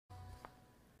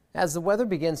As the weather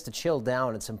begins to chill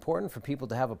down, it's important for people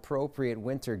to have appropriate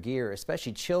winter gear,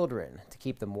 especially children, to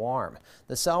keep them warm.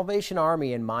 The Salvation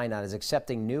Army in Minot is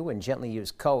accepting new and gently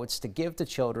used coats to give to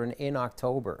children in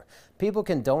October. People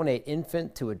can donate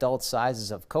infant to adult sizes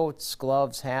of coats,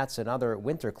 gloves, hats, and other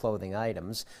winter clothing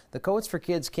items. The Coats for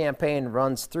Kids campaign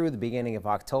runs through the beginning of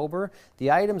October.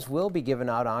 The items will be given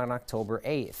out on October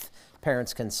 8th.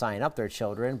 Parents can sign up their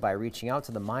children by reaching out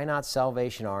to the Minot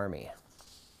Salvation Army.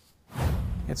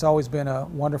 It's always been a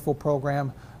wonderful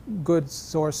program, good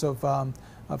source of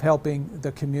helping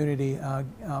the community,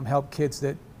 help kids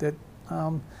that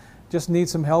just need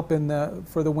some help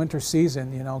for the winter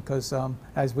season, you know, because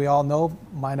as we all know,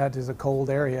 Minot is a cold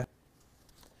area.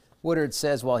 Woodard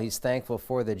says while he's thankful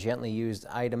for the gently used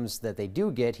items that they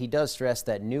do get, he does stress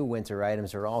that new winter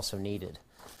items are also needed.